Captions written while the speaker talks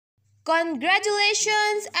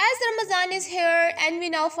Congratulations, as Ramadan is here and we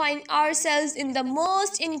now find ourselves in the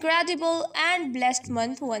most incredible and blessed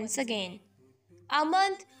month once again. A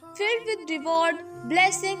month filled with reward,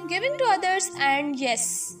 blessing, giving to others, and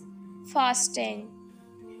yes, fasting.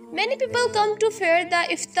 Many people come to fear the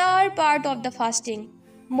iftar part of the fasting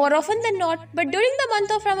more often than not, but during the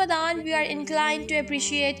month of Ramadan, we are inclined to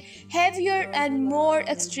appreciate heavier and more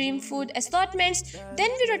extreme food assortments than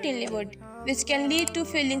we routinely would, which can lead to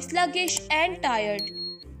feeling sluggish and tired.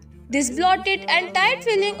 This bloated and tired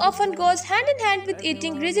feeling often goes hand in hand with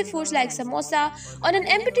eating greasy foods like samosa on an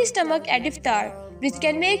empty stomach at iftar, which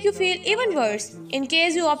can make you feel even worse in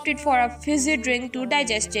case you opted for a fizzy drink to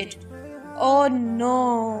digest it. Oh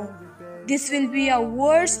no! This will be a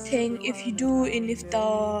worse thing if you do in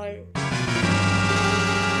iftar.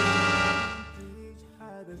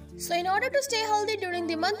 So in order to stay healthy during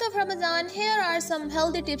the month of Ramadan, here are some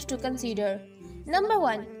healthy tips to consider. Number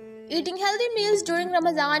 1. Eating healthy meals during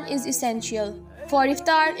Ramadan is essential. For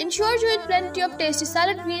iftar, ensure you eat plenty of tasty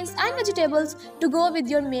salad greens and vegetables to go with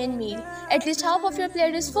your main meal. At least half of your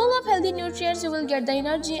plate is full of healthy nutrients. You will get the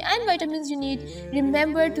energy and vitamins you need.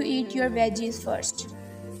 Remember to eat your veggies first.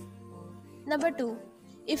 Number 2.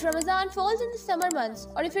 If Ramadan falls in the summer months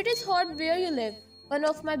or if it is hot where you live, one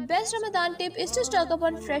of my best Ramadan tips is to stock up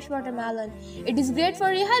on fresh watermelon. It is great for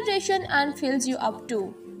rehydration and fills you up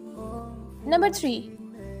too. Number 3.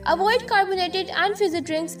 Avoid carbonated and fizzy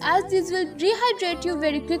drinks as these will rehydrate you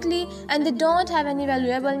very quickly and they don't have any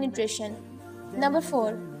valuable nutrition. Number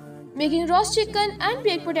 4. Making roast chicken and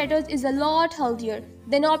baked potatoes is a lot healthier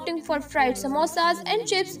than opting for fried samosas and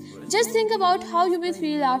chips. Just think about how you will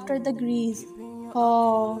feel after the grease.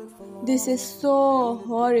 Oh, this is so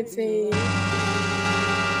horrific.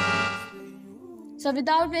 So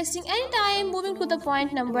without wasting any time, moving to the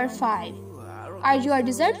point number 5. Are you a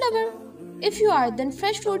dessert lover? If you are, then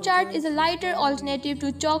fresh fruit chaat is a lighter alternative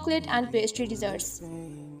to chocolate and pastry desserts.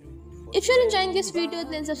 If you're enjoying this video,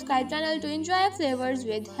 then subscribe channel to enjoy flavors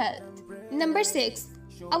with health. Number 6.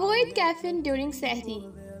 Avoid caffeine during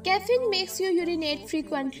sehri. Caffeine makes you urinate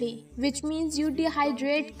frequently, which means you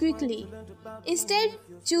dehydrate quickly. Instead,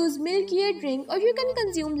 choose milkier drink or you can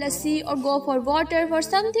consume lassi or go for water for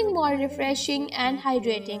something more refreshing and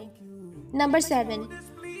hydrating. Number 7.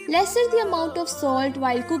 Lessen the amount of salt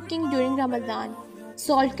while cooking during Ramadan.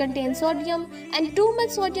 Salt contains sodium and too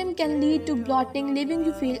much sodium can lead to bloating, leaving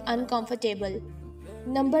you feel uncomfortable.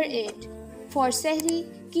 Number 8. For sehri,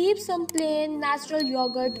 keep some plain natural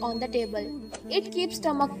yogurt on the table. It keeps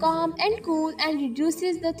stomach calm and cool and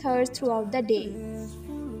reduces the thirst throughout the day.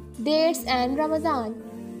 Dates and Ramadan.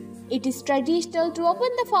 It is traditional to open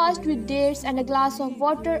the fast with dates and a glass of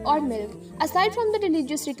water or milk. Aside from the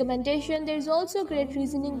religious recommendation, there is also great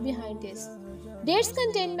reasoning behind this. Dates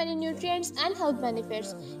contain many nutrients and health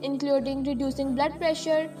benefits, including reducing blood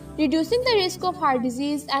pressure, reducing the risk of heart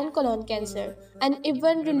disease and colon cancer, and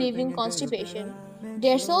even relieving constipation.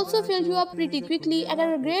 Dates also fill you up pretty quickly and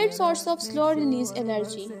are a great source of slow-release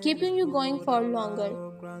energy, keeping you going for longer.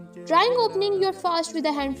 Trying opening your fast with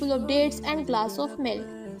a handful of dates and glass of milk.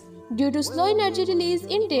 Due to slow energy release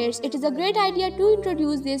in dates, it is a great idea to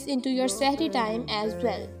introduce this into your sehri time as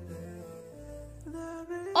well.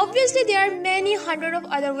 Obviously, there are many hundred of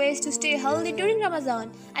other ways to stay healthy during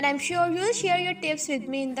Ramadan, and I'm sure you'll share your tips with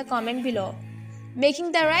me in the comment below.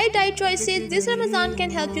 Making the right diet choices this Ramadan can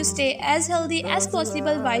help you stay as healthy as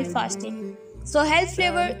possible while fasting. So Health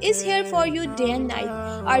Flavor is here for you day and night.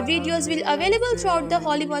 Our videos will be available throughout the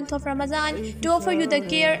holy month of Ramadan to offer you the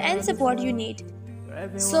care and support you need.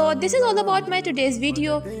 So this is all about my today's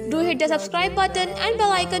video. Do hit the subscribe button and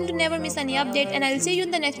bell icon to never miss any update, and I'll see you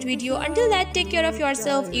in the next video. Until that, take care of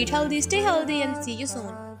yourself, eat healthy, stay healthy, and see you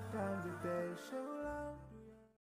soon.